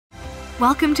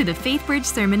Welcome to the Faithbridge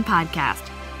Sermon Podcast.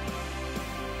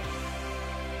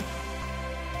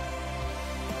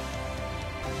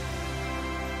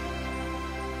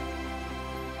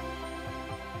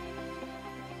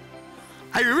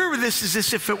 I remember this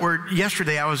as if it were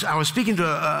yesterday. I was speaking to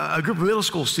a group of middle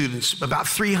school students, about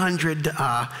 300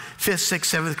 5th, 6th,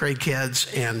 7th grade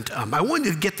kids, and I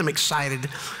wanted to get them excited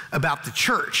about the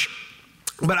church.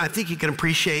 But I think you can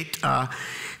appreciate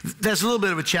that's a little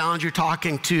bit of a challenge. You're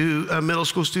talking to middle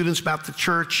school students about the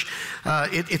church.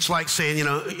 It's like saying,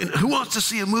 who wants to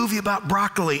see a movie about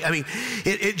broccoli? I mean,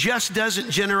 it just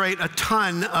doesn't generate a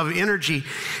ton of energy.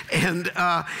 And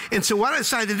so what I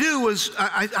decided to do was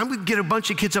I would get a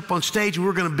bunch of kids up on stage and we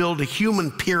were going to build a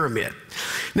human pyramid.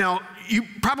 Now, you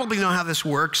probably know how this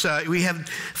works. We had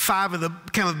 5 of the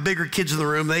kind of bigger kids in the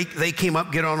room. They came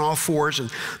up, get on all fours, and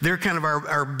they're kind of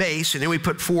our base. And then we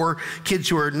put 4 kids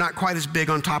who are not quite as big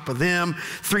on top of them,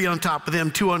 3 on top of them,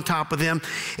 2 on top of them.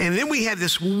 And then we had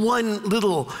this one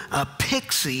little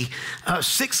pixie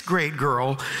 6th grade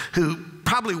girl who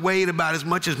probably weighed about as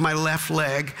much as my left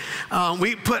leg.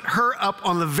 We put her up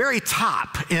on the very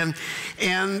top, and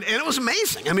it was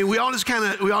amazing. I mean, we all just kind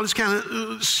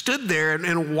of stood there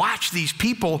and watched these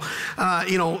people,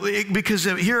 because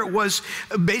here it was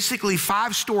basically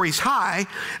 5 stories high,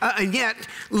 and yet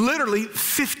literally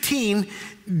 15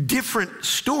 different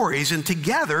stories, and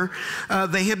together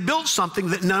they had built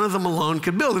something that none of them alone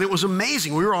could build, and it was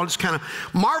amazing. We were all just kind of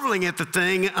marveling at the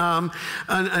thing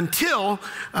until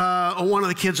one of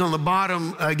the kids on the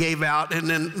bottom gave out, and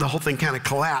then the whole thing kind of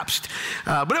collapsed.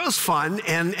 But it was fun,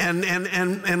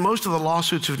 and most of the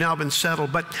lawsuits have now been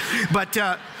settled. But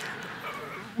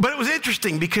it was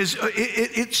interesting because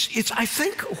it's I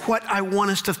think what I want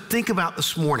us to think about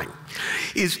this morning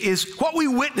is what we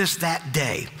witnessed that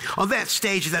day on that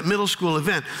stage of that middle school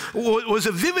event was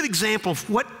a vivid example of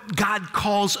what God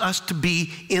calls us to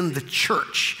be in the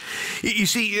church. You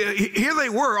see, here they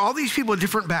were, all these people with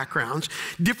different backgrounds,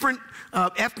 different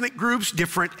ethnic groups,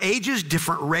 different ages,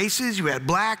 different races. You had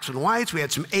blacks and whites. We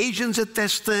had some Asians at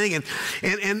this thing, and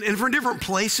from different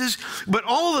places. But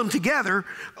all of them together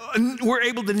were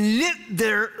able to knit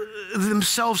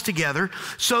themselves together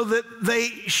so that they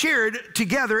shared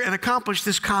together and accomplished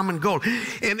this common goal.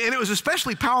 And it was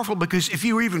especially powerful because if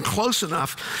you were even close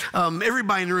enough,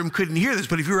 everybody in the room couldn't hear this,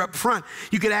 but if you were up front,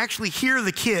 you could actually hear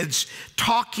the kids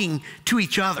talking to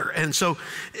each other. And so,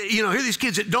 here are these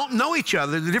kids that don't know each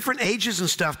other, the different ages and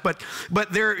stuff, but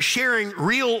they're sharing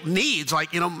real needs,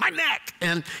 like, my neck,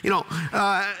 and,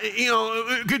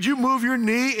 could you move your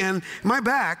knee and my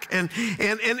back? And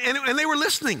they were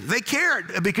listening. They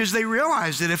cared because they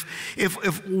realized that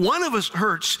if one of us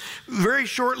hurts, very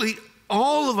shortly,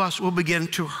 all of us will begin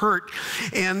to hurt.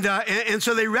 And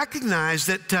so they recognized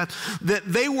that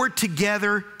they were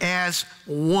together as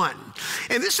one.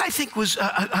 And this, I think, was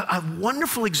a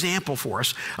wonderful example for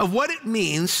us of what it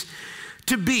means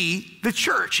to be the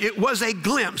church. It was a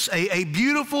glimpse, a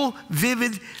beautiful,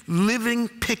 vivid, living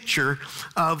picture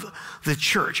of the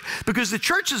church. Because the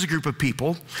church is a group of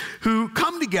people who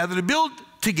come together to build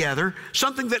together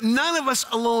something that none of us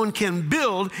alone can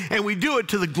build, and we do it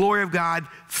to the glory of God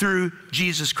through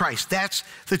Jesus Christ. That's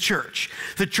the church.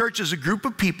 The church is a group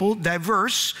of people,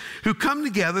 diverse, who come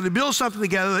together to build something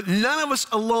together that none of us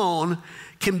alone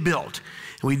can build.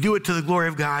 And we do it to the glory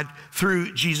of God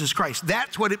through Jesus Christ.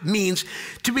 That's what it means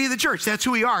to be the church. That's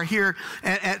who we are here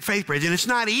at Faithbridge. And it's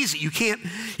not easy. You can't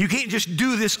just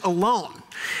do this alone.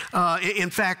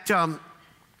 In fact,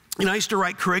 I used to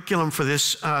write curriculum for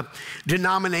this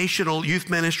denominational youth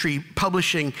ministry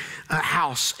publishing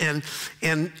house, and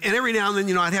every now and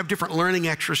then, I'd have different learning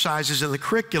exercises in the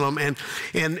curriculum, and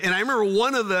I remember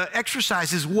one of the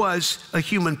exercises was a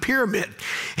human pyramid,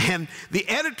 and the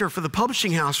editor for the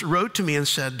publishing house wrote to me and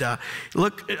said,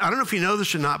 look, I don't know if you know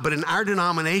this or not, but in our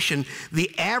denomination,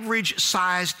 the average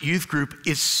sized youth group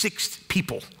is 6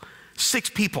 people.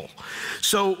 6 people.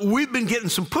 So we've been getting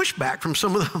some pushback from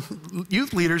some of the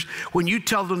youth leaders. When you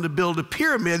tell them to build a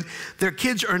pyramid, their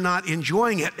kids are not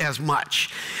enjoying it as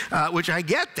much, which I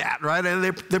get that, right? And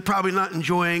they're probably not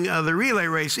enjoying the relay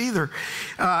race either.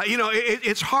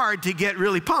 It's hard to get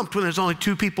really pumped when there's only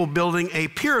 2 people building a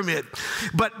pyramid.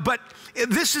 But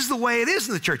this is the way it is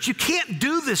in the church. You can't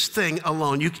do this thing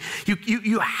alone.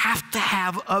 You have to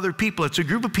have other people. It's a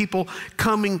group of people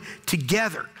coming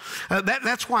together.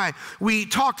 That's why we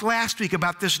talked last week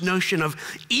about this notion of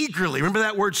eagerly, remember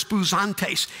that word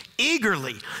spousantes,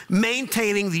 eagerly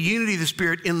maintaining the unity of the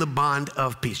Spirit in the bond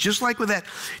of peace. Just like with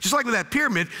that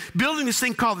pyramid, building this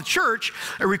thing called the church,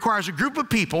 it requires a group of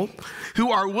people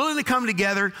who are willing to come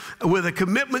together with a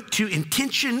commitment to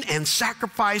intention and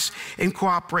sacrifice and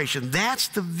cooperation. That's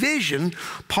the vision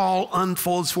Paul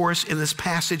unfolds for us in this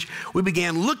passage we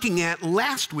began looking at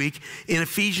last week in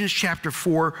Ephesians chapter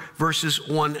 4, verses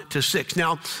 1 to 6.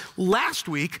 Now, last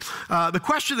week, the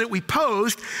question that we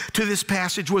posed to this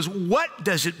passage was, what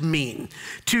does it mean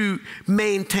to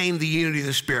maintain the unity of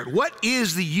the Spirit? What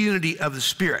is the unity of the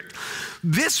Spirit?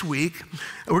 This week,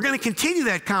 we're going to continue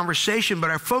that conversation, but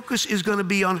our focus is going to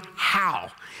be on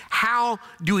how. How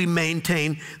do we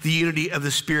maintain the unity of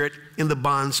the Spirit in the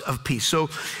bonds of peace? So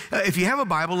if you have a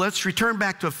Bible, let's return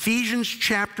back to Ephesians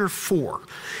chapter 4. You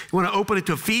want to open it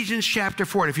to Ephesians chapter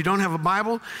 4. And if you don't have a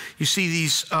Bible, you see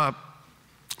these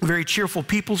very cheerful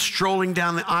people strolling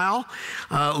down the aisle,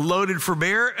 loaded for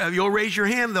bear. You'll raise your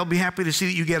hand. They'll be happy to see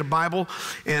that you get a Bible.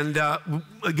 And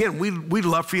again, we'd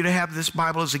love for you to have this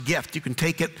Bible as a gift. You can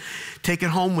take it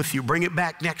home with you. Bring it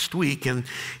back next week and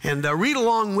read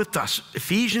along with us.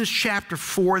 Ephesians chapter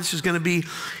 4. This is going to be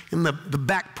in the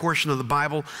back portion of the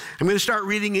Bible. I'm going to start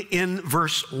reading it in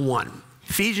verse 1.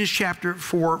 Ephesians chapter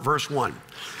 4, verse 1.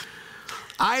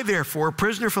 I, therefore, a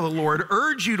prisoner for the Lord,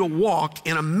 urge you to walk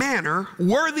in a manner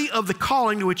worthy of the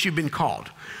calling to which you've been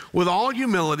called, with all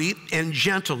humility and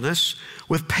gentleness,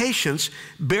 with patience,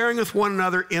 bearing with one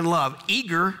another in love,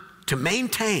 eager to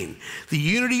maintain the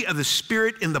unity of the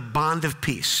Spirit in the bond of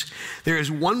peace. There is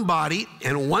one body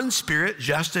and one Spirit,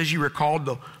 just as you recalled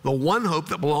the one hope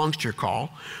that belongs to your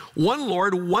call, one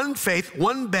Lord, one faith,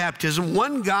 one baptism,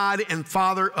 one God and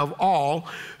Father of all,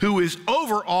 who is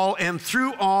over all and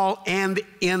through all and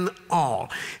in all.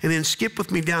 And then skip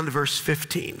with me down to verse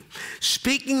 15.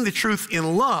 Speaking the truth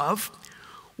in love,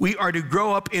 we are to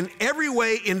grow up in every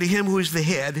way into him who is the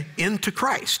head, into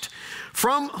Christ,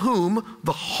 from whom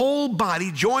the whole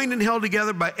body, joined and held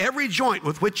together by every joint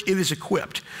with which it is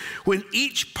equipped, when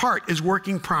each part is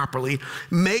working properly,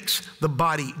 makes the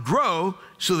body grow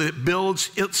so that it builds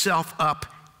itself up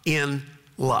in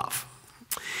love.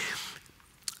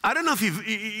 I don't know if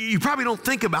you probably don't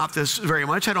think about this very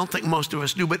much. I don't think most of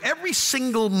us do, but every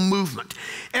single movement,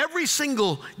 every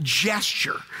single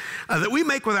gesture that we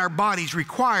make with our bodies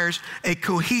requires a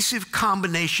cohesive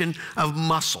combination of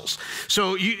muscles.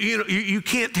 So you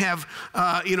can't have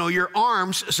your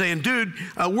arms saying, dude,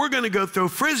 we're going to go throw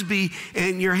frisbee,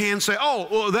 and your hands say, oh,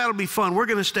 well, that'll be fun. We're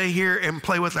going to stay here and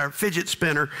play with our fidget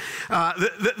spinner.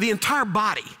 The entire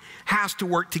body has to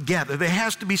work together. There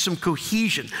has to be some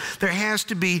cohesion. There has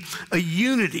to be a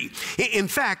unity. In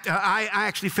fact, I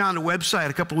actually found a website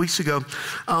a couple weeks ago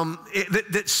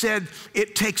that said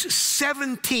it takes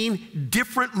 17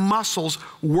 different muscles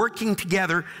working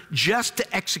together just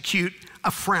to execute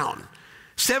a frown.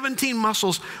 17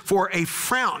 muscles for a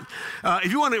frown.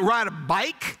 If you want to ride a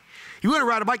bike,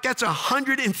 that's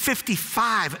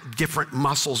 155 different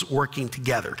muscles working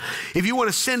together. If you want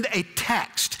to send a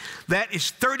text, that is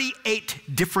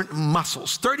 38 different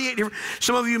muscles. 38 different.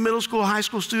 Some of you middle school, high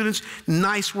school students,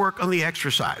 nice work on the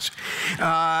exercise.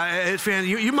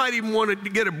 You might even want to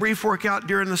get a brief workout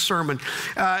during the sermon.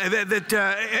 And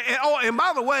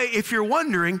by the way, if you're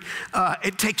wondering,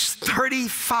 it takes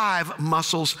 35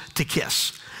 muscles to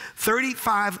kiss.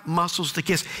 35 muscles to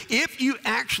kiss. If you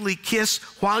actually kiss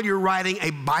while you're riding a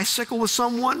bicycle with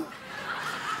someone,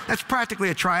 that's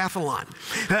practically a triathlon.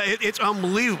 It's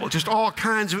unbelievable, just all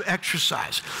kinds of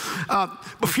exercise.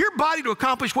 But for your body to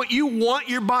accomplish what you want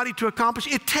your body to accomplish,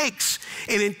 it takes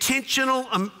an intentional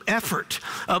effort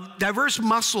of diverse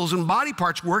muscles and body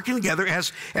parts working together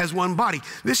as one body.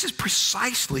 This is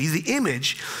precisely the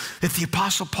image that the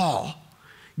Apostle Paul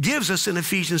gives us in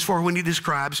Ephesians 4 when he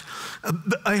describes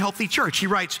a healthy church. He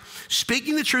writes,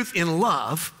 speaking the truth in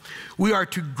love, we are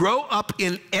to grow up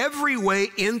in every way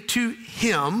into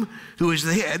him who is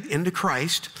the head, into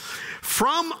Christ,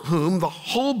 from whom the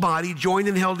whole body, joined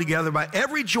and held together by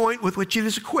every joint with which it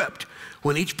is equipped,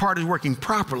 when each part is working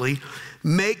properly,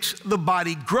 makes the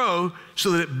body grow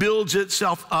so that it builds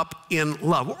itself up in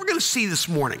love. What we're going to see this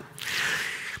morning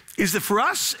is that for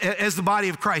us as the body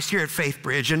of Christ here at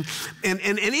Faithbridge and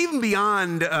even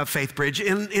beyond Faithbridge,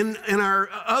 in our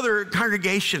other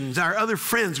congregations, our other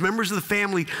friends, members of the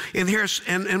family in Harris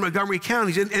and Montgomery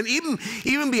counties, and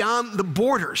even beyond the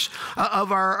borders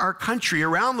of our country,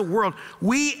 around the world,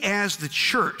 we as the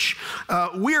church,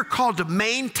 we are called to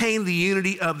maintain the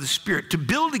unity of the Spirit, to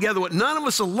build together what none of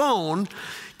us alone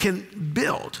can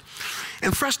build.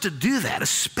 And for us to do that,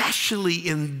 especially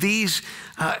in these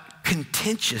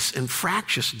contentious and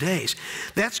fractious days,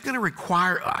 that's going to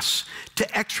require us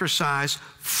to exercise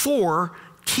 4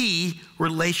 key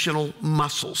relational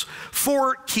muscles.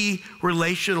 4 key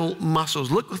relational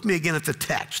muscles. Look with me again at the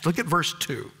text. Look at verse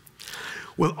 2.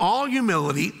 With all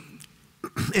humility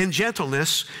and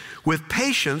gentleness, with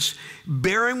patience,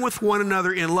 bearing with one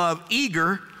another in love,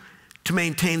 eager to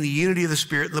maintain the unity of the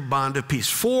Spirit and the bond of peace.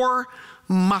 4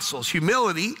 muscles: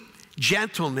 humility,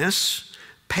 gentleness,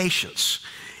 patience,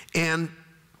 and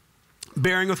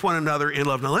bearing with one another in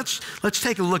love. Now let's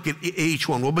take a look at each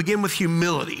one. We'll begin with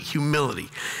humility. Humility.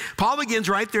 Paul begins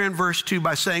right there in verse 2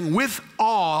 by saying, with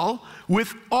all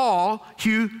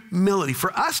humility.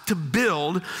 For us to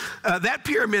build that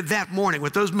pyramid that morning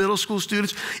with those middle school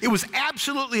students, it was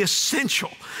absolutely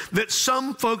essential that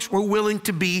some folks were willing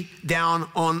to be down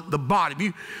on the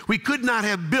bottom. We could not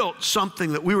have built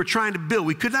something that we were trying to build.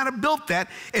 We could not have built that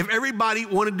if everybody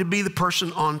wanted to be the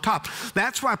person on top.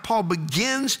 That's why Paul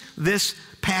begins this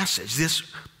passage, this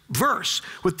verse,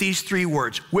 with these 3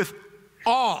 words: with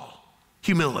all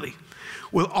humility.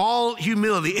 With all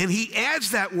humility. And he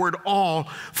adds that word all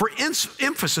for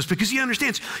emphasis, because he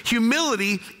understands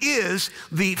humility is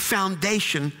the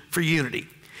foundation for unity.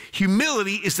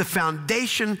 Humility is the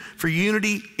foundation for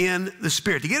unity in the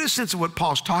Spirit. To get a sense of what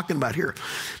Paul's talking about here,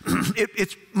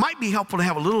 it might be helpful to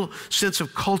have a little sense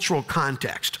of cultural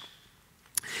context.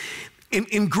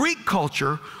 In Greek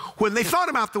culture, when they thought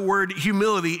about the word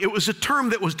humility, it was a term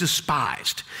that was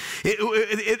despised.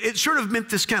 It sort of meant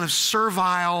this kind of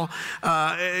servile,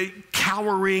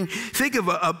 cowering. Think of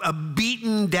a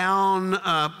beaten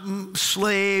down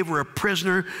slave or a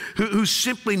prisoner who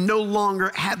simply no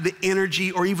longer had the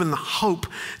energy or even the hope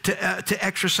to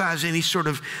exercise any sort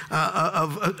of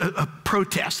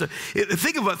protest.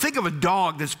 Think of a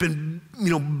dog that's been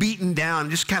beaten down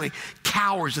and just kind of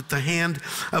cowers at the hand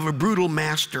of a brutal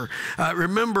master.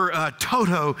 Remember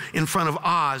Toto in front of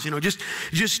Oz,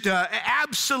 just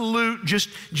absolute,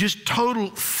 just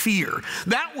total fear.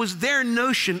 That was their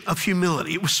notion of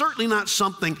humility. It was certainly not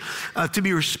something to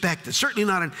be respected, certainly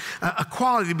not a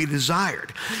quality to be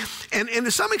desired. And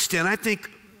to some extent, I think,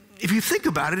 if you think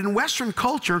about it, in Western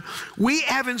culture, we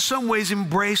have in some ways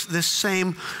embraced this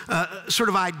same sort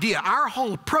of idea. Our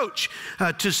whole approach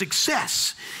to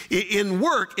success in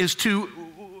work is to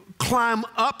climb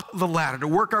up the ladder, to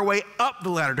work our way up the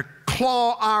ladder, to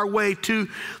claw our way to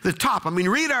the top. I mean,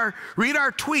 read our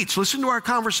tweets, listen to our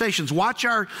conversations, watch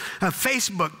our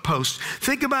Facebook posts,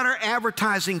 think about our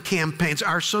advertising campaigns,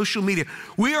 our social media.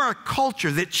 We are a culture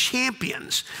that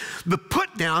champions the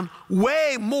put down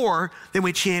way more than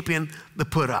we champion the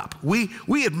put up. We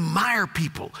admire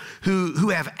people who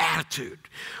have attitude.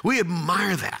 We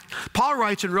admire that. Paul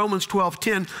writes in Romans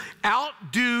 12:10,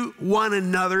 outdo one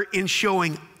another in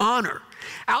showing honor.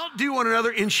 Outdo one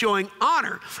another in showing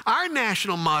honor. Our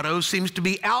national motto seems to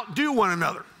be outdo one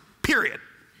another, period.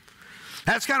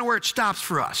 That's kind of where it stops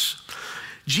for us.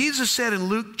 Jesus said in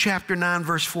Luke chapter 9,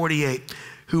 verse 48,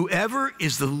 whoever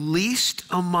is the least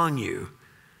among you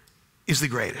is the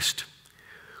greatest.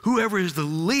 Whoever is the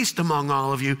least among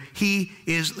all of you, he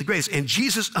is the greatest. And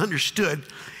Jesus understood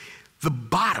the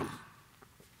bottom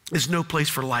is no place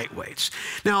for lightweights.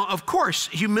 Now, of course,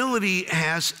 humility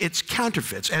has its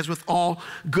counterfeits, as with all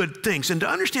good things. And to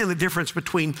understand the difference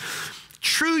between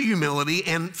true humility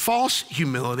and false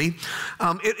humility,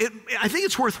 I think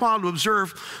it's worthwhile to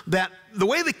observe that the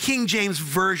way the King James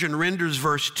Version renders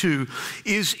verse 2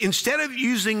 is, instead of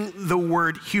using the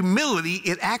word humility,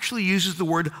 it actually uses the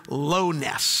word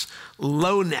lowness.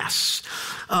 Lowness.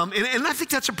 And I think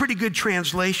that's a pretty good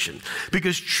translation,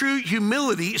 because true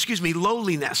humility,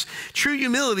 lowliness. True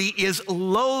humility is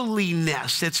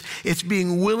lowliness. It's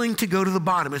being willing to go to the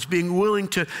bottom. It's being willing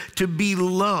to be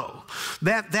low.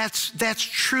 That's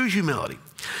true humility.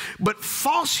 But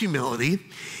false humility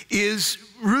is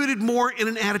rooted more in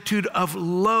an attitude of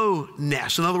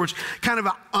lowness. In other words, kind of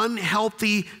an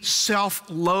unhealthy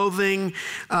self-loathing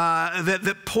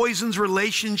that poisons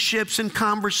relationships and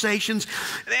conversations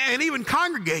and even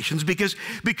congregations, because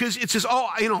it says,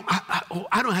 I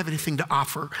don't have anything to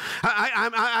offer.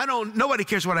 Nobody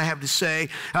cares what I have to say.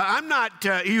 I'm not,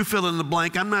 you fill in the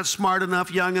blank. I'm not smart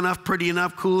enough, young enough, pretty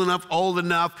enough, cool enough, old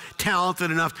enough, talented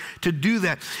enough to do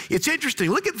that. It's interesting.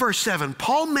 Look at verse 7.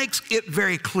 Paul makes it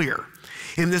very clear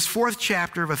in this 4th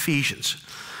chapter of Ephesians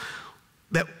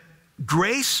that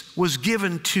grace was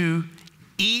given to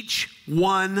each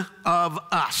one of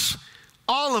us.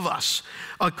 All of us,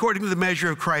 according to the measure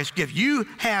of Christ's gift. You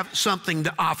have something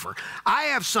to offer. I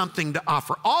have something to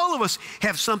offer. All of us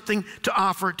have something to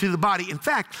offer to the body. In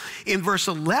fact, in verse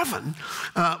 11,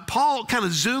 Paul kind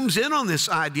of zooms in on this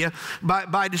idea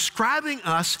by describing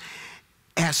us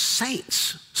as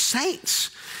saints.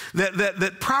 Saints.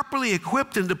 That properly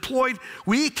equipped and deployed,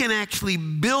 we can actually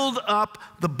build up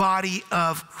the body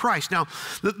of Christ. Now,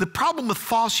 the problem with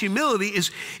false humility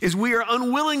is we are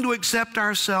unwilling to accept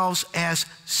ourselves as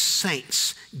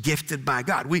saints gifted by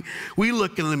God. We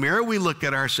look in the mirror, we look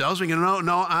at ourselves, and we go,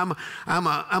 no, I'm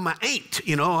a ain't,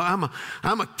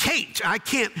 I'm a Kate. I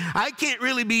can't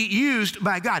really be used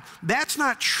by God. That's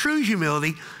not true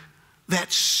humility.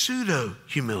 That's pseudo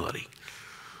humility.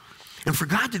 And for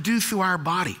God to do through our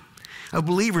body of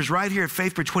believers right here at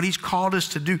Faithbridge what he's called us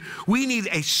to do, we need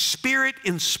a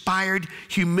spirit-inspired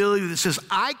humility that says,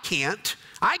 I can't,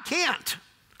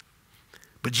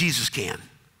 but Jesus can.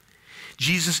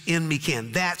 Jesus in me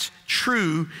can. That's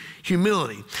true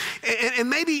humility. And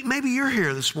maybe you're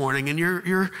here this morning and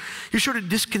you're sort of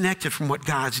disconnected from what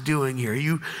God's doing here.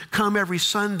 You come every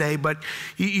Sunday, but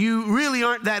you really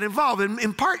aren't that involved. And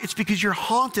in part, it's because you're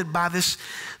haunted by this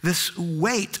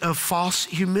weight of false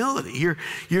humility.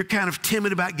 You're kind of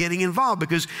timid about getting involved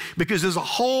because there's a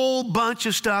whole bunch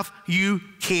of stuff you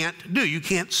can't do. You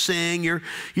can't sing. You're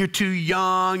too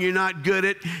young. You're not good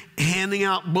at handing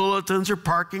out bulletins or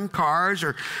parking cars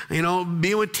or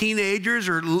being with teenagers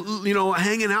or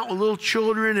hanging out with little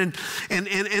children,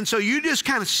 and so you just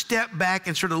kind of step back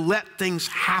and sort of let things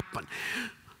happen.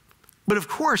 But of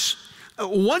course,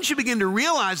 once you begin to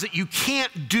realize that you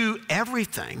can't do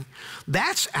everything,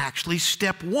 that's actually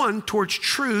step one towards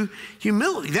true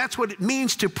humility. That's what it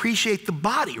means to appreciate the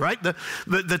body, right?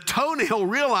 The toenail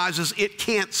realizes it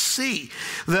can't see.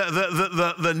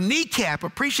 The kneecap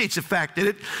appreciates the fact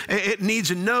that it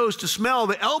needs a nose to smell.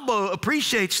 The elbow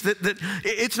appreciates that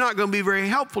it's not going to be very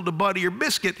helpful to butter your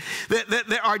biscuit. That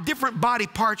there are different body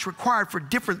parts required for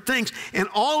different things, and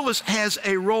all of us has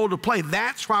a role to play.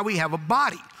 That's why we have a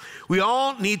body. We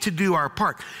all need to do our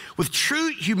part. With true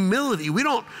humility, we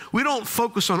don't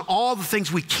focus on all the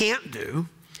things we can't do.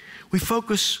 We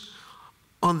focus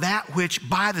on that which,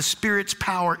 by the Spirit's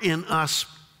power in us,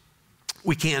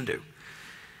 we can do.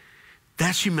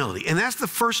 That's humility. And that's the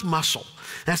first muscle.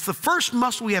 That's the first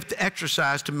muscle we have to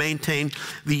exercise to maintain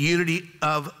the unity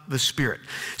of the Spirit.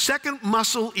 Second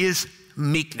muscle is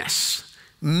meekness.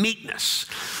 Meekness.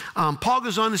 Paul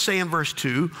goes on to say in verse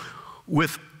 2,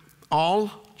 with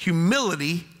all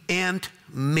humility and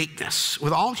meekness.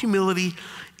 With all humility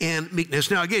and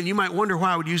meekness. Now, again, you might wonder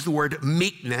why I would use the word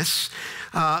meekness.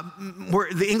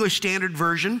 The English Standard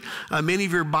Version, many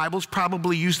of your Bibles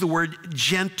probably use the word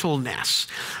gentleness.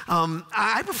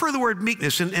 I prefer the word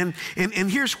meekness, and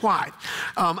here's why.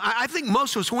 I think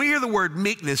most of us, when we hear the word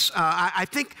meekness, I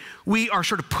think we are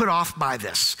sort of put off by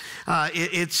this.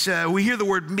 We hear the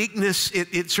word meekness,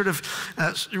 it sort of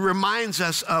reminds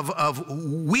us of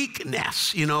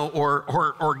weakness,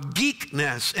 or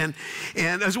geekness.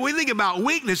 And as we think about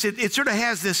weakness, it sort of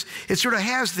has this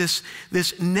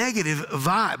negative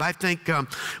vibe. I think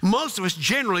most of us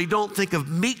generally don't think of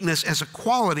meekness as a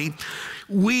quality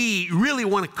we really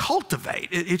want to cultivate.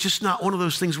 It's just not one of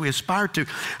those things we aspire to.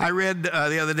 I read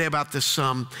the other day about this.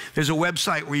 There's a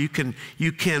website where you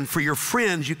can for your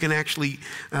friends, you can actually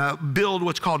build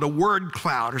what's called a word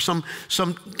cloud, or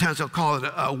sometimes they'll call it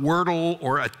a wordle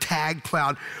or a tag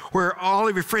cloud, where all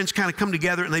of your friends kind of come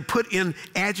together and they put in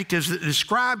adjectives that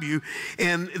describe you,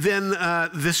 and then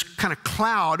this kind of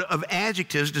cloud of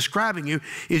adjectives describing you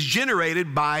is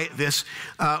generated by this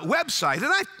website.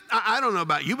 And I don't know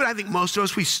about you, but I think most of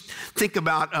us, we think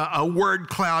about a word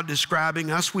cloud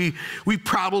describing us. We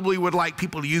probably would like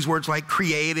people to use words like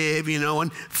creative,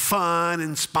 and fun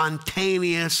and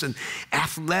spontaneous and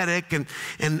athletic and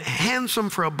handsome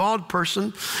for a bald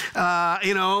person,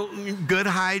 good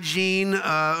hygiene,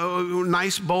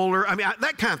 nice bowler. I mean,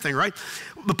 that kind of thing, right?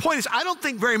 The point is, I don't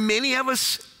think very many of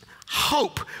us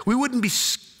hope we wouldn't be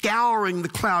scouring the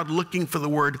cloud looking for the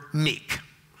word meek,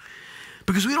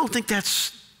 because we don't think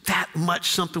that's that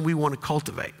much something we want to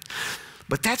cultivate.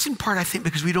 But that's in part, I think,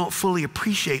 because we don't fully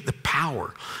appreciate the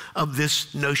power of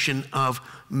this notion of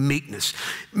meekness.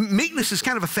 Meekness is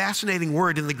kind of a fascinating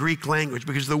word in the Greek language,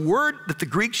 because the word that the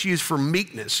Greeks use for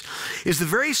meekness is the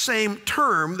very same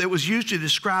term that was used to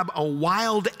describe a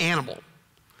wild animal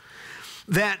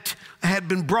that had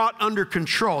been brought under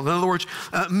control. In other words,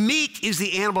 meek is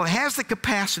the animal that has the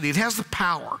capacity, it has the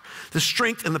power, the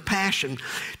strength, and the passion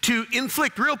to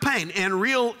inflict real pain and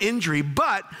real injury,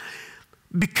 but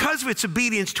because of its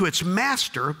obedience to its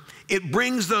master, it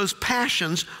brings those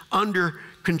passions under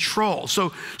control.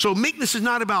 So meekness is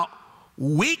not about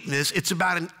weakness, it's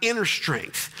about an inner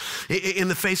strength in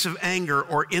the face of anger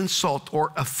or insult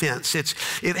or offense. It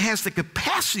has the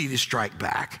capacity to strike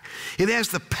back. It has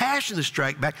the passion to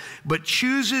strike back, but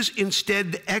chooses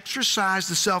instead to exercise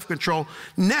the self-control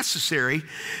necessary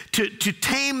to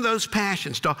tame those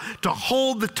passions, to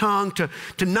hold the tongue, to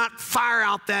not fire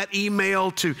out that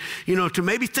email, to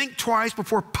maybe think twice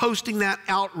before posting that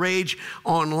outrage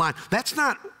online. That's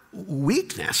not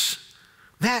weakness,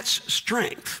 that's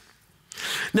strength.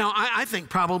 Now, I think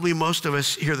probably most of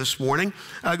us here this morning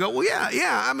go, well,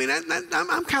 yeah, I mean,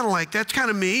 I'm kind of like, that's kind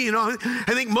of me, I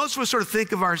think most of us sort of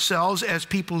think of ourselves as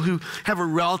people who have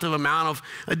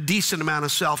a decent amount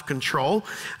of self-control.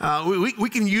 We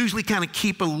can usually kind of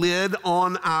keep a lid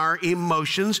on our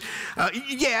emotions.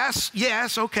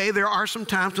 Yes, okay, there are some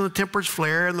times when the tempers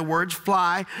flare and the words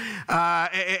fly,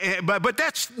 but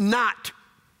that's not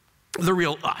the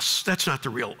real us. That's not the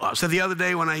real us. So the other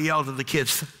day when I yelled at the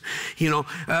kids,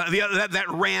 that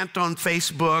rant on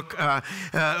Facebook.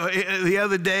 The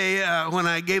other day when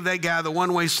I gave that guy the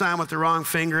one-way sign with the wrong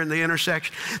finger in the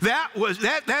intersection.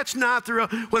 That's not the real.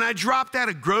 When I dropped out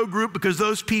of Grow Group because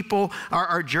those people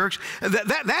are jerks.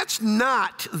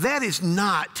 That is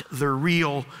not the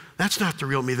real. That's not the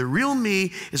real me. The real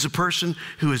me is a person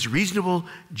who is reasonable,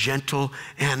 gentle,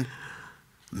 and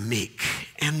meek.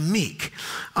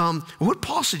 What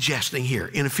Paul's suggesting here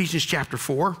in Ephesians chapter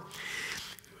 4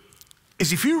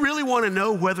 is if you really want to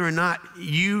know whether or not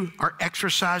you are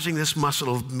exercising this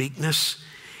muscle of meekness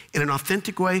in an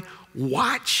authentic way,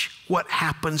 watch what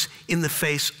happens in the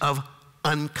face of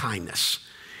unkindness.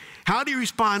 How do you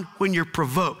respond when you're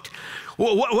provoked?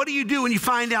 What do you do when you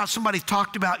find out somebody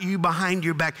talked about you behind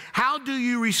your back? How do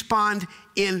you respond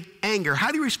in anger?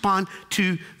 How do you respond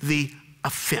to the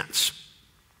offense?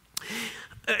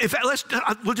 In fact,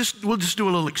 we'll just do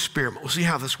a little experiment. We'll see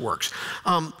how this works.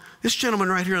 This gentleman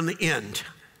right here on the end.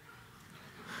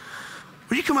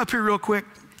 Will you come up here real quick?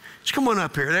 Just come on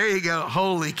up here. There you go.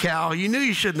 Holy cow. You knew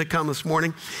you shouldn't have come this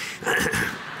morning.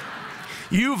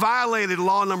 You violated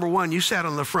law number 1. You sat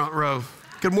on the front row.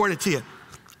 Good morning to you.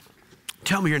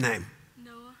 Tell me your name.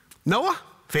 Noah. Noah?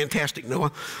 Fantastic,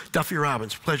 Noah. Duffy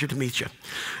Robbins, pleasure to meet you.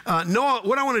 Noah,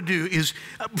 what I want to do is,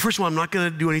 first of all, I'm not going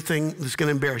to do anything that's going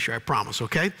to embarrass you, I promise,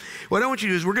 okay? What I want you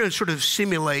to do is we're going to sort of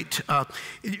simulate, I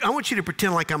want you to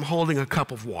pretend like I'm holding a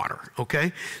cup of water,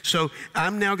 okay? So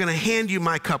I'm now going to hand you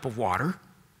my cup of water,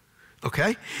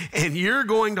 okay? And you're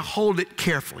going to hold it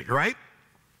carefully, right?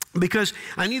 Because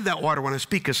I need that water when I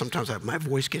speak, because sometimes my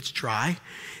voice gets dry,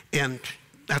 and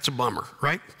that's a bummer,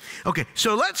 right? Okay,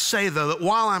 so let's say, though, that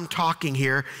while I'm talking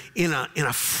here in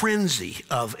a frenzy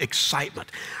of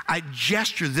excitement, I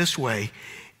gesture this way,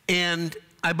 and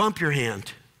I bump your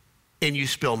hand, and you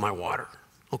spill my water,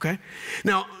 okay?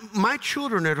 Now, my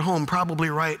children at home probably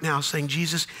right now saying,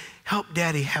 Jesus, help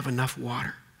Daddy have enough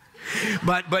water.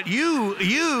 But you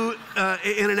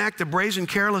in an act of brazen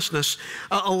carelessness,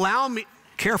 allow me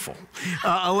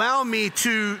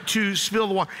to spill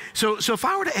the water. So if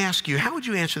I were to ask you, how would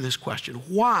you answer this question?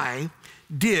 Why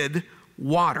did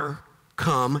water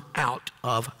come out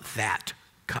of that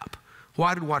cup?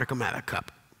 Why did water come out of that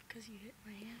cup? Because you hit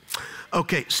my hand.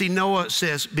 Okay, see, Noah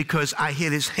says, because I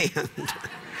hit his hand.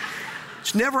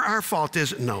 It's never our fault,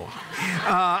 is it, Noah?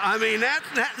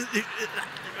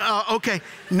 Okay,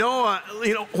 Noah,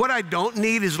 what I don't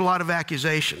need is a lot of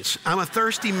accusations. I'm a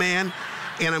thirsty man,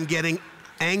 and I'm getting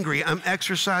angry. I'm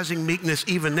exercising meekness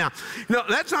even now. No,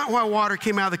 that's not why water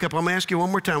came out of the cup. I'm going to ask you one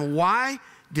more time. Why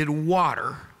did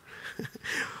water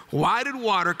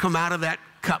come out of that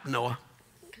cup, Noah?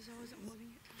 Because I wasn't holding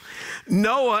it.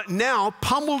 Noah, now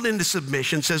pummeled into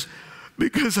submission, says,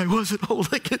 because I wasn't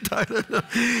holding it tight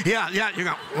enough. Yeah, you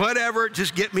go, whatever,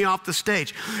 just get me off the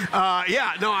stage. That's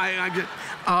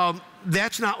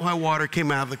not why water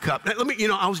came out of the cup. Now,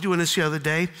 I was doing this the other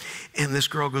day, and this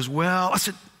girl goes, well, I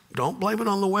said, don't blame it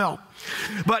on the well.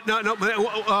 But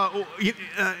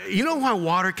you know why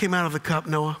water came out of the cup,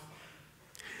 Noah?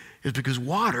 It's because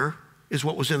water is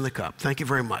what was in the cup. Thank you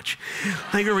very much.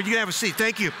 Thank you. You can have a seat.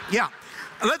 Thank you. Yeah.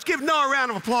 Let's give Noah a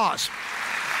round of applause.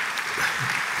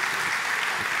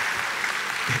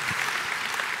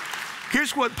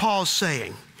 Here's what Paul's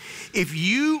saying. If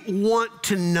you want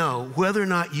to know whether or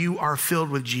not you are filled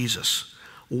with Jesus,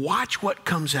 watch what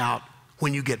comes out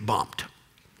when you get bumped.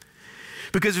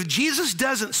 Because if Jesus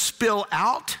doesn't spill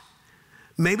out,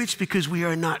 maybe it's because we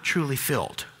are not truly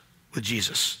filled with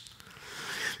Jesus.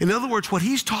 In other words, what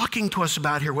he's talking to us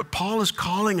about here, what Paul is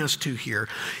calling us to here,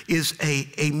 is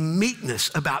a meekness,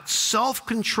 about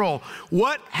self-control.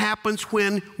 What happens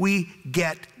when we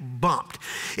get bumped?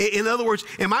 In other words,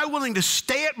 am I willing to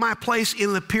stay at my place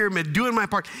in the pyramid, doing my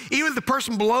part? Even if the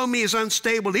person below me is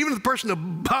unstable, even if the person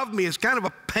above me is kind of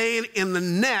a pain in the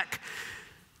neck,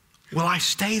 will I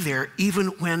stay there even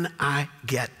when I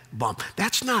get bumped?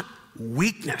 That's not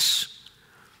weakness.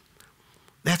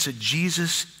 That's a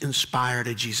Jesus-inspired,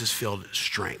 a Jesus-filled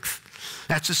strength.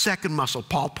 That's the second muscle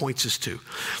Paul points us to.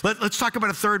 Let's talk about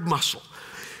a third muscle.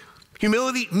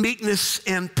 Humility, meekness,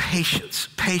 and patience.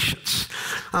 Patience.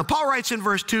 Paul writes in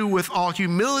verse 2, with all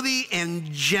humility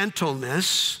and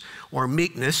gentleness, or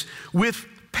meekness, with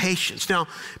patience. Now,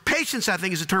 patience, I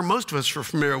think, is a term most of us are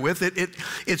familiar with.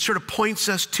 It sort of points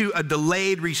us to a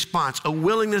delayed response, a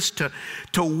willingness to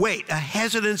wait, a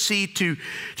hesitancy to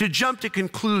jump to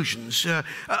conclusions,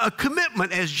 a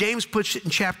commitment, as James puts it in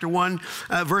chapter 1,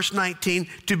 verse 19,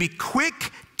 to be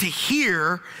quick to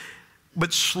hear,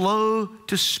 but slow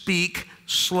to speak,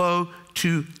 slow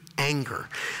to anger.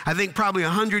 I think probably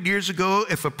 100 years ago,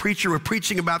 if a preacher were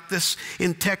preaching about this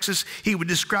in Texas, he would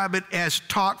describe it as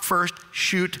talk first,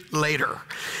 shoot later.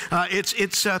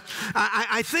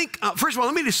 I think, first of all,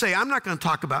 let me just say, I'm not going to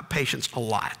talk about patience a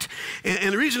lot.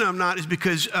 And the reason I'm not is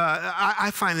because I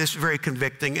find this very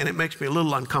convicting and it makes me a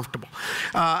little uncomfortable.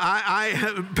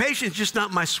 Patience is just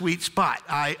not my sweet spot.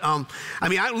 I'm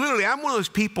one of those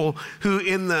people who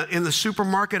in the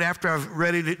supermarket, after I'm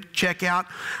ready to check out,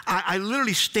 I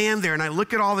literally stand there and I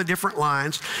look at all the different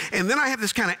lines, and then I have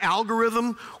this kind of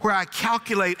algorithm where I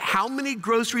calculate how many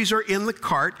groceries are in the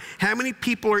cart, how many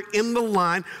people are in the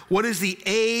line, what is the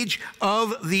age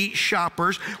of the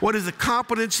shoppers, what is the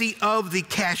competency of the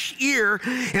cashier,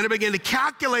 and I begin to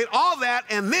calculate all that,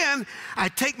 and then I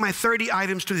take my 30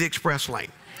 items to the express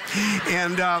lane.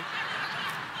 And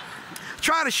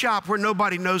try to shop where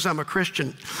nobody knows I'm a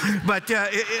Christian. But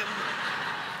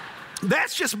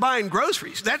that's just buying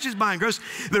groceries. That's just buying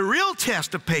groceries. The real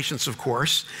test of patience, of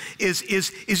course,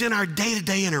 is in our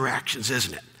day-to-day interactions,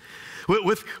 isn't it?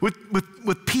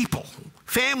 With people,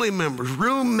 family members,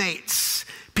 roommates,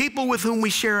 people with whom we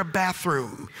share a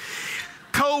bathroom,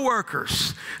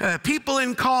 co-workers, people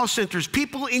in call centers,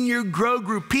 people in your grow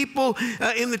group, people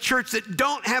in the church that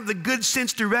don't have the good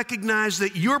sense to recognize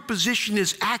that your position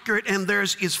is accurate and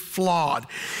theirs is flawed.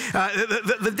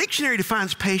 The dictionary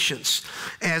defines patience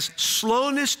as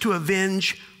slowness to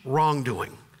avenge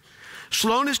wrongdoing.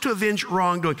 Slowness to avenge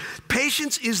wrongdoing.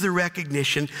 Patience is the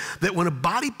recognition that when a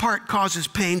body part causes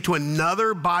pain to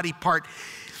another body part,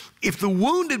 if the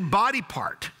wounded body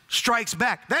part strikes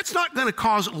back, that's not going to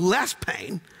cause less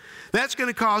pain. That's going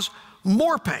to cause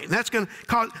more pain. That's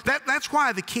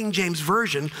why the King James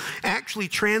Version actually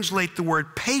translates the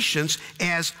word patience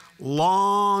as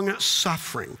long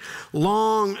suffering.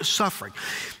 Long suffering.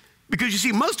 Because you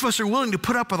see, most of us are willing to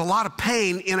put up with a lot of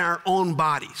pain in our own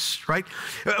bodies, right?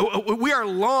 We are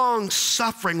long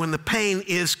suffering when the pain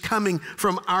is coming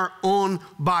from our own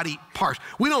body parts.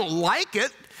 We don't like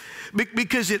it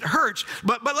because it hurts.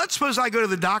 But let's suppose I go to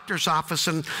the doctor's office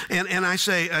and I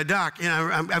say, Doc,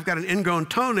 I've got an ingrown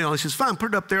toenail. He says, fine,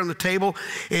 put it up there on the table.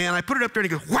 And I put it up there and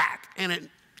he goes, whack, and it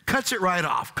cuts it right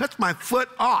off, cuts my foot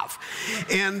off.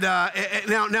 And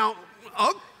now,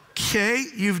 okay,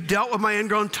 you've dealt with my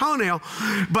ingrown toenail,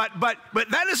 but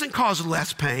that doesn't cause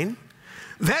less pain.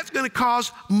 That's going to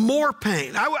cause more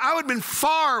pain. I would have been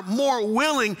far more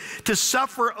willing to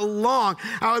suffer along.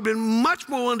 I would have been much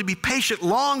more willing to be patient,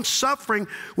 long suffering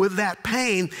with that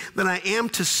pain than I am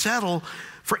to settle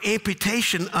for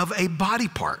amputation of a body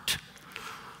part.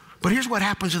 But here's what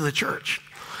happens in the church.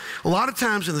 A lot of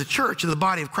times in the church, in the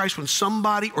body of Christ, when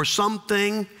somebody or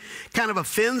something kind of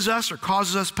offends us or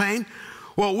causes us pain,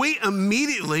 well, we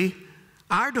immediately,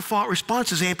 our default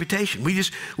response is amputation.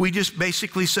 We just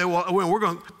basically say, well, we're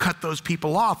going to cut those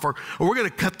people off, or we're going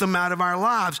to cut them out of our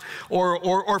lives,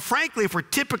 or frankly, if we're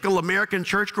typical American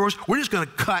churchgoers, we're just going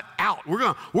to cut out. We're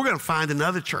going to find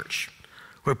another church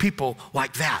where people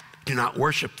like that do not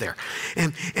worship there.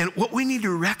 And what we need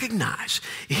to recognize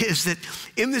is that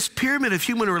in this pyramid of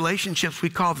human relationships we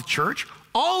call the church,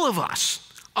 all of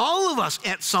us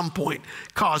at some point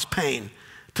cause pain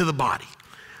to the body.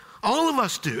 All of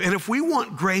us do. And if we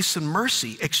want grace and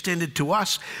mercy extended to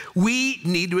us, we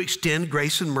need to extend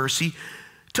grace and mercy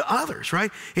to others,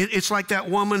 right? It's like that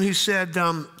woman who said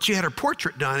she had her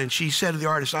portrait done, and she said to the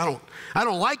artist, I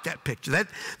don't like that picture.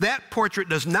 That portrait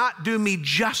does not do me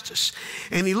justice.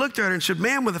 And he looked at her and said,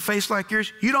 ma'am, with a face like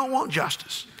yours, you don't want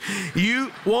justice.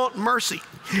 You want mercy.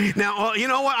 Now, you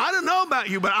know what? I don't know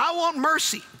about you, but I want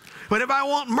mercy. But if I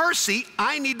want mercy,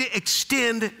 I need to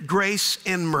extend grace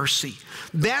and mercy.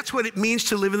 That's what it means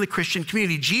to live in the Christian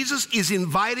community. Jesus is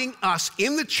inviting us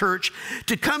in the church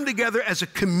to come together as a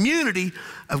community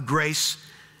of grace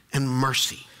and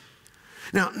mercy.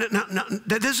 Now,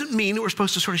 that doesn't mean that we're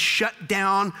supposed to sort of shut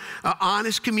down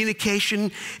honest communication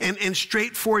and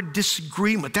straightforward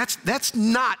disagreement. That's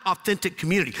not authentic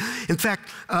community. In fact,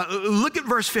 look at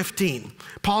verse 15.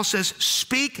 Paul says,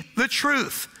 speak the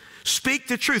truth. Speak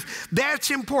the truth.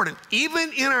 That's important,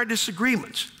 even in our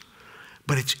disagreements.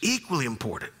 But it's equally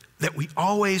important that we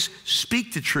always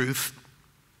speak the truth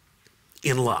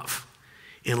in love.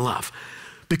 In love.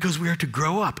 Because we are to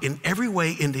grow up in every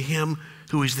way into him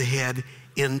who is the head,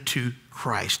 into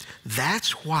Christ.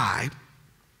 That's why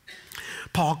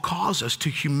Paul calls us to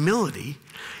humility,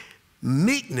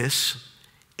 meekness,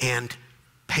 and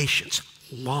patience,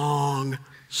 long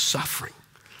suffering.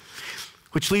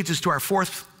 Which leads us to our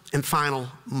fourth and final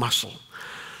muscle,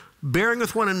 bearing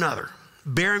with one another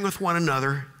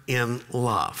in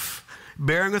love.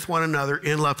 Bearing with one another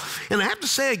in love. And I have to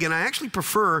say again, I actually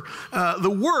prefer the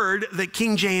word that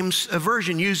King James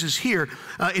Version uses here.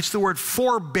 It's the word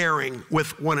forbearing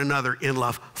with one another in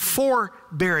love.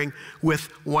 Forbearing with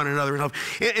one another in love.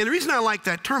 And the reason I like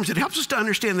that term is it helps us to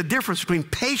understand the difference between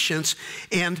patience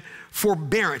and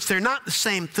forbearance. They're not the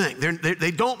same thing.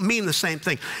 They don't mean the same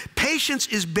thing. Patience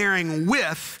is bearing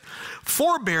with.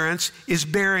 Forbearance is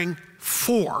bearing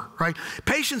for, right?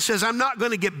 Patience says, I'm not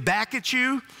going to get back at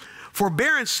you.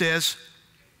 Forbearance says,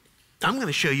 I'm going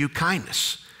to show you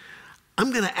kindness.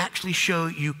 I'm going to actually show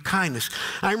you kindness.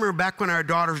 I remember back when our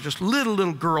daughters were just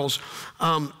little girls,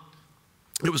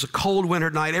 it was a cold winter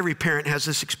night. Every parent has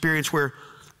this experience where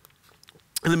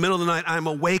in the middle of the night, I'm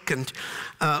awakened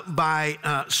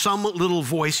by some little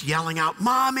voice yelling out,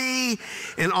 "Mommy!"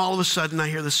 And all of a sudden, I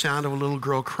hear the sound of a little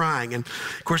girl crying. And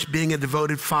of course, being a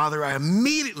devoted father, I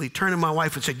immediately turned to my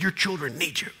wife and said, "Your children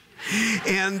need you."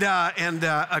 And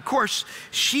of course,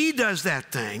 she does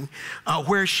that thing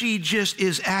where she just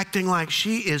is acting like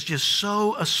she is just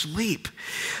so asleep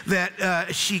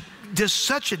that she does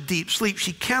such a deep sleep,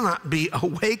 she cannot be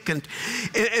awakened.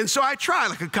 And so I try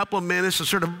like a couple of minutes to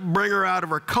sort of bring her out of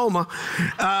her coma,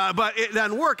 but it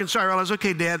doesn't work. And so I realized,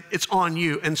 okay, Dad, it's on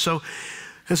you. And so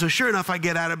sure enough, I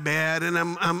get out of bed and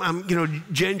I'm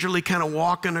gingerly kind of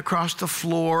walking across the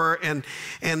floor. And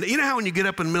you know how when you get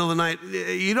up in the middle of the night,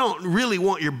 you don't really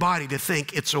want your body to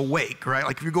think it's awake, right?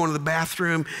 Like if you're going to the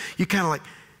bathroom, you kind of like,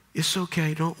 it's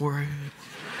okay, don't worry.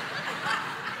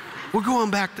 We're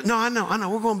going back to, no, I know,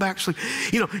 we're going back to sleep.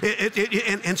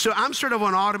 And so I'm sort of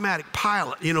on automatic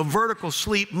pilot, vertical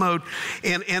sleep mode.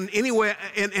 And anyway,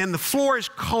 and the floor is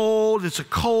cold. It's a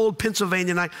cold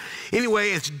Pennsylvania night. Anyway,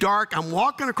 it's dark. I'm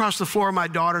walking across the floor of my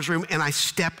daughter's room and I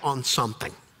step on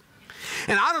something.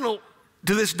 And I don't know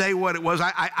to this day what it was.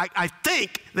 I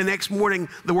think the next morning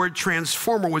the word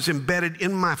transformer was embedded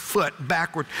in my foot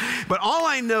backward. But all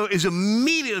I know is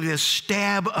immediately a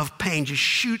stab of pain just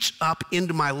shoots up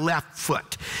into my left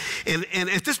foot. And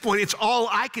at this point, it's all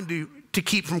I can do to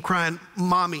keep from crying,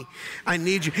 "Mommy, I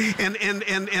need you." And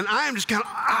I am just kind of,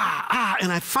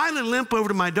 and I finally limp over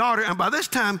to my daughter. And by this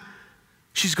time,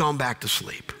 she's gone back to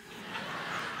sleep,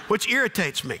 which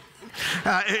irritates me.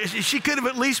 She could have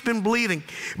at least been bleeding,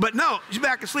 but no, she's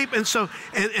back asleep. And so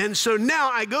now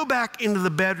I go back into the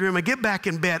bedroom, I get back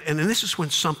in bed, and then this is when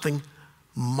something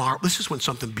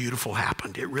beautiful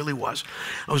happened. It really was.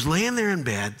 I was laying there in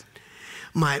bed,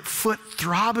 my foot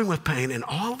throbbing with pain, and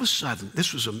all of a sudden,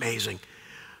 this was amazing,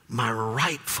 my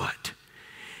right foot,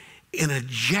 in a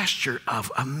gesture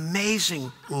of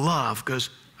amazing love, goes,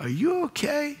 "Are you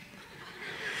okay?"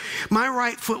 My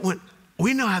right foot went,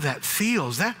 "We know how that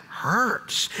feels. That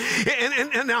hurts."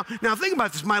 And now think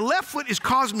about this. My left foot is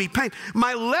causing me pain.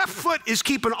 My left foot is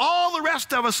keeping all the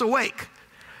rest of us awake.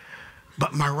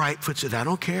 But my right foot said, "I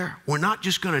don't care. We're not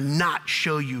just going to not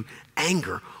show you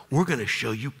anger. We're going to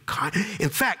show you kindness." In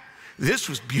fact, this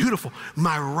was beautiful.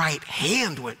 My right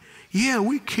hand went, "Yeah,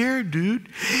 we care, dude."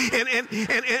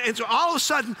 And so all of a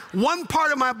sudden, one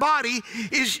part of my body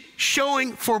is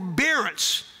showing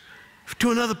forbearance to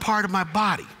another part of my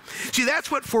body. See, that's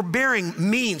what forbearing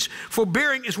means.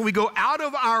 Forbearing is when we go out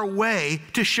of our way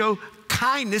to show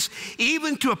kindness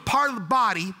even to a part of the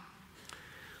body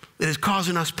that is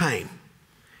causing us pain.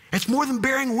 It's more than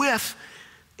bearing with,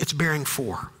 it's bearing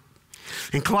for.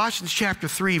 In Colossians chapter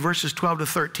 3, verses 12 to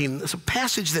 13, there's a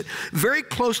passage that very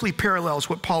closely parallels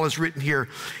what Paul has written here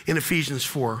in Ephesians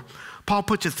 4. Paul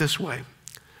puts it this way: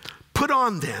 "Put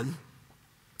on then,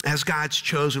 as God's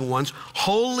chosen ones,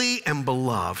 holy and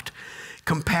beloved,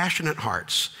 compassionate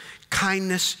hearts,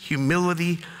 kindness,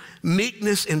 humility,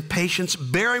 meekness, and patience,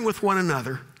 bearing with one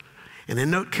another, And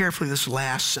then note carefully this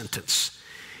last sentence.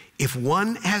 If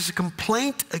one has a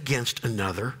complaint against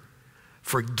another,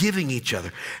 forgiving each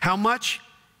other. How much?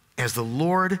 As the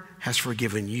Lord has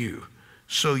forgiven you,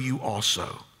 so you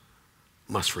also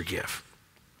must forgive.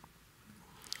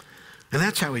 And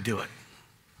that's how we do it.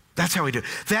 That's how we do it.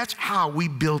 That's how we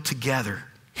build together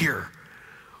here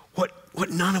what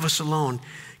none of us alone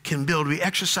can build. We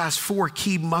exercise 4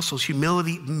 key muscles: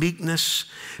 humility, meekness,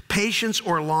 patience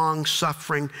or long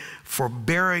suffering,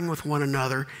 forbearing with one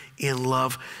another in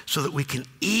love, so that we can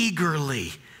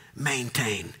eagerly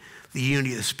maintain the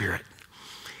unity of the Spirit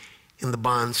in the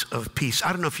bonds of peace.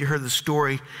 I don't know if you heard the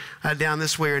story down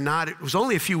this way or not. It was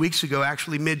only a few weeks ago,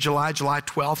 actually, mid-July, July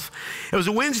 12th. It was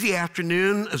a Wednesday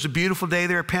afternoon. It was a beautiful day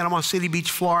there at Panama City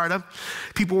Beach, Florida.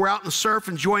 People were out in the surf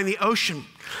enjoying the ocean.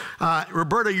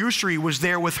 Roberta Ussery was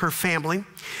there with her family.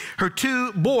 Her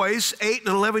 2 boys, 8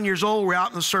 and 11 years old, were out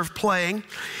in the surf playing.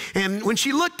 And when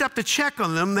she looked up to check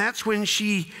on them, that's when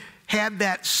she had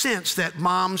that sense that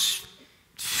moms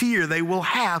fear they will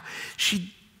have.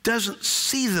 She doesn't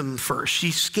see them first. She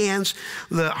scans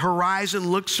the horizon,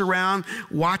 looks around,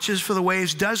 watches for the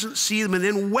waves, doesn't see them, and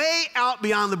then way out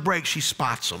beyond the break, she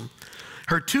spots them.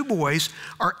 Her 2 boys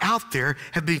are out there,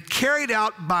 have been carried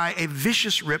out by a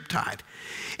vicious riptide.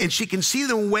 And she can see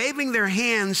them waving their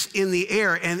hands in the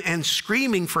air and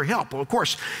screaming for help. Well, of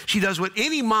course, she does what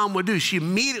any mom would do. She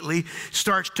immediately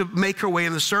starts to make her way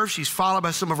in the surf. She's followed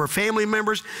by some of her family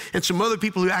members and some other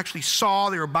people who actually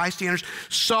they were bystanders,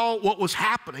 saw what was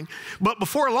happening. But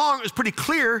before long, it was pretty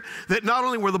clear that not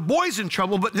only were the boys in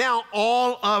trouble, but now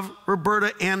all of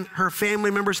Roberta and her family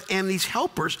members and these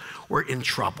helpers were in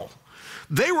trouble.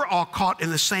 They were all caught in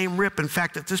the same rip. In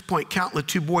fact, at this point, counting the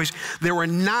 2 boys, there were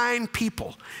 9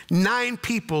 people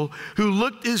who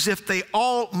looked as if they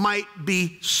all might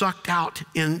be sucked out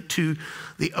into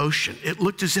the ocean. It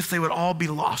looked as if they would all be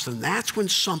lost. And that's when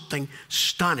something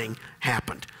stunning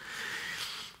happened.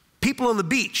 People on the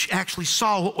beach actually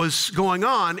saw what was going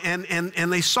on,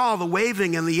 and they saw the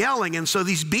waving and the yelling. And so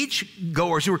these beach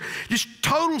goers who were just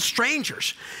total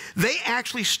strangers, they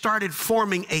actually started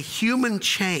forming a human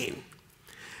chain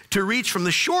to reach from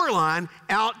the shoreline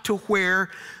out to where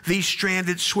these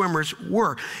stranded swimmers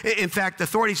were. In fact,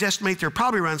 authorities estimate there are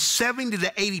probably around 70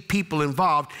 to 80 people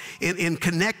involved in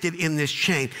connected in this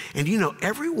chain. And you know,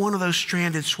 every one of those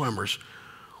stranded swimmers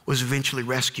was eventually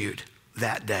rescued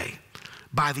that day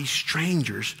by these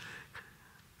strangers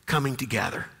coming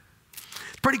together.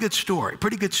 Pretty good story,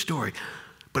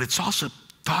 but it's also a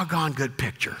doggone good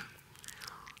picture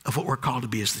of what we're called to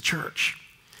be as the church.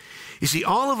 You see,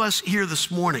 all of us here this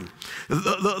morning,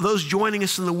 those joining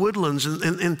us in the Woodlands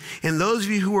and those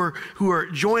of you who are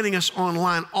joining us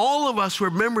online, all of us who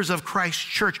are members of Christ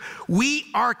Church, we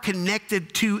are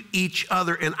connected to each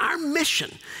other. And our mission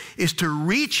is to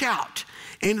reach out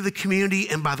into the community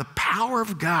and by the power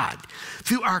of God,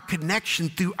 through our connection,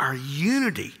 through our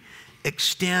unity,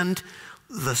 extend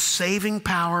the saving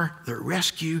power, the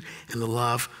rescue, and the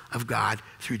love of God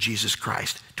through Jesus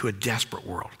Christ to a desperate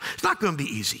world. It's not going to be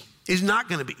easy. It's not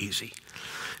going to be easy.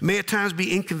 It may at times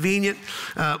be inconvenient,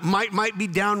 might be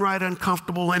downright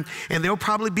uncomfortable, and there'll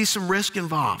probably be some risk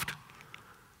involved.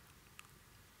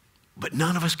 But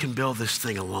none of us can build this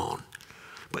thing alone.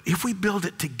 But if we build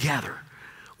it together,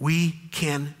 we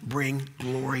can bring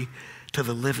glory to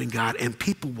the living God, and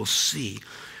people will see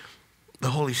the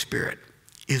Holy Spirit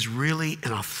is really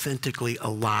and authentically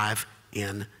alive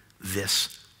in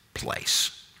this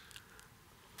place.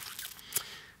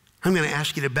 I'm going to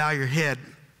ask you to bow your head.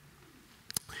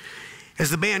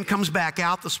 As the band comes back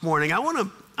out this morning, I want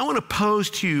to pose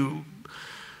to you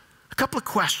a couple of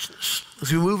questions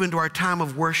as we move into our time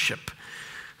of worship.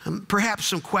 Perhaps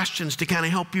some questions to kind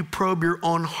of help you probe your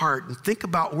own heart and think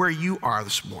about where you are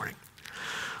this morning.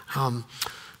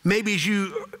 Maybe as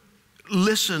you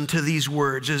listen to these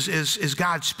words, as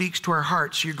God speaks to our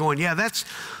hearts, you're going, yeah,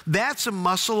 that's a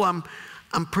muscle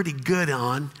I'm pretty good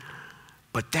on.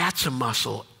 But that's a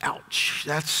muscle, ouch,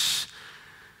 that's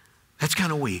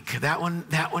kind of weak. That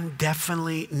one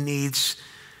definitely needs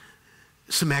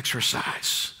some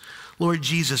exercise. Lord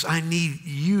Jesus, I need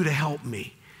you to help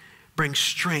me bring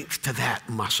strength to that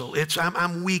muscle.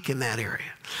 I'm weak in that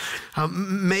area.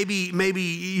 Maybe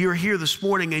you're here this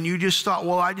morning and you just thought,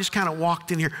 well, I just kind of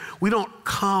walked in here. We don't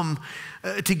come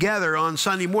together on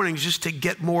Sunday mornings just to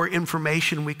get more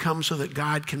information. We come so that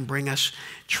God can bring us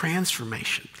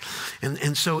transformation.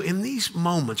 And so in these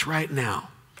moments right now,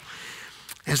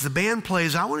 As the band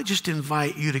plays, I want to just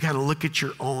invite you to kind of look at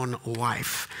your own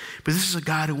life. But this is a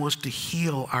God who wants to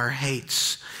heal our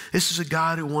hates. This is a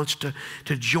God who wants to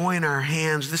join our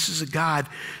hands. This is a God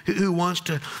who wants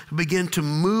to begin to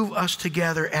move us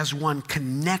together as one,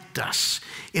 connect us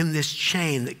in this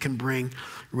chain that can bring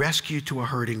rescue to a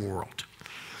hurting world.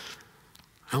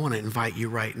 I want to invite you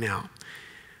right now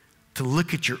to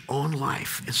look at your own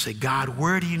life and say, God,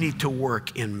 where do you need to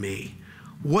work in me?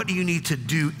 What do you need to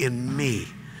do in me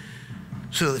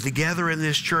so that together in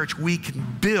this church we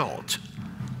can build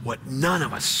what none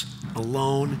of us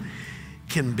alone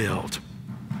can build?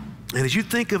 And as you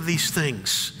think of these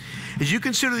things, as you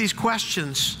consider these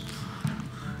questions,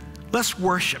 let's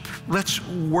worship. Let's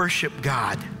worship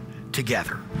God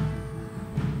together.